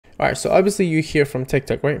All right, so obviously you hear from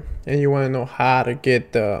TikTok, right? And you want to know how to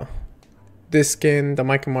get this skin, the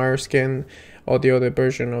Michael Myers skin, or the other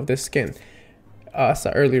version of this skin. It's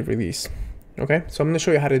an early release. Okay, so I'm gonna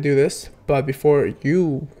show you how to do this. But before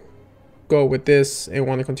you go with this and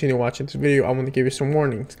want to continue watching this video, I want to give you some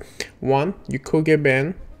warnings. One, you could get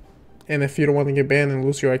banned, and if you don't want to get banned and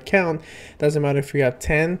lose your account, doesn't matter if you have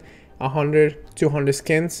 10, 100, 200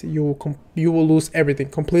 skins, you will lose everything,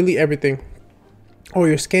 completely everything. Or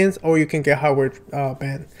your skins, or you can get hardware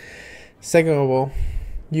banned. Second of all,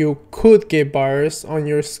 you could get virus on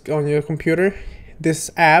your computer. This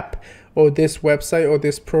app or this website or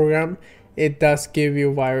this program, it does give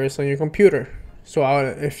you virus on your computer. So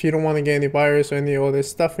if you don't want to get any virus or any other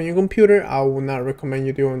stuff on your computer, I will not recommend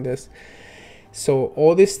you doing this. So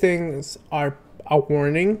all these things are a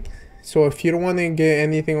warning. So if you don't want to get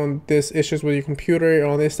anything on these issues with your computer or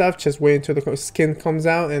all this stuff, just wait until the skin comes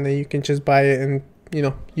out and then you can just buy it and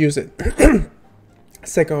use it.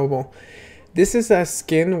 Second of all, this is a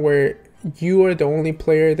skin where you are the only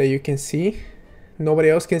player that you can see. Nobody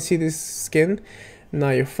else can see this skin.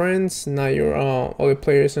 Not your friends, not your other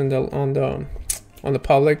players on the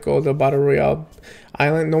public or the battle royale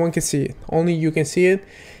island. No one can see it. Only you can see it,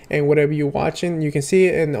 and whatever you're watching, you can see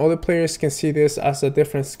it, and other players can see this as a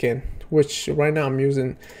different skin. Which right now I'm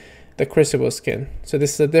using the Crucible skin. So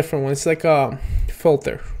this is a different one. It's like a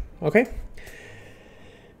filter. Okay.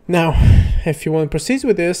 Now, if you want to proceed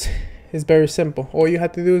with this, it's very simple. All you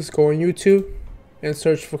have to do is go on YouTube and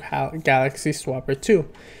search for Galaxy Swapper 2.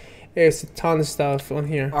 There's a ton of stuff on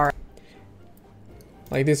here. All right.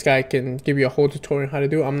 Like this guy can give you a whole tutorial on how to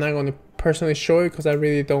do it. I'm not going to personally show you because I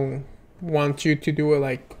really don't want you to do it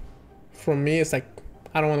like from me. It's like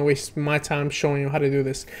I don't want to waste my time showing you how to do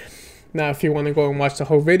this. Now, if you want to go and watch the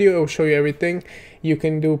whole video, it will show you everything. You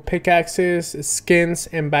can do pickaxes, skins,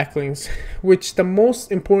 and backlinks, which the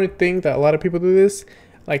most important thing that a lot of people do this,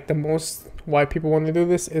 like the most why people want to do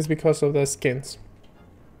this is because of the skins.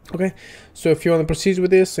 Okay, so if you want to proceed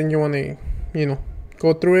with this and you want to,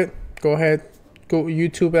 go through it, go ahead, go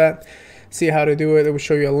YouTube that, see how to do it. It will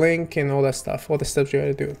show you a link and all that stuff, all the steps you got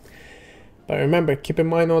to do. But remember, keep in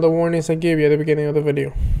mind all the warnings I gave you at the beginning of the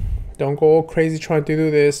video. Don't go all crazy trying to do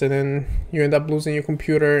this and then you end up losing your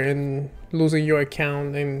computer and losing your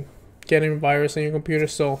account and getting virus on your computer.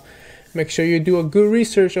 So make sure you do a good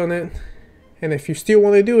research on it. And if you still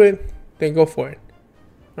want to do it, then go for it.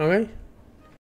 Okay?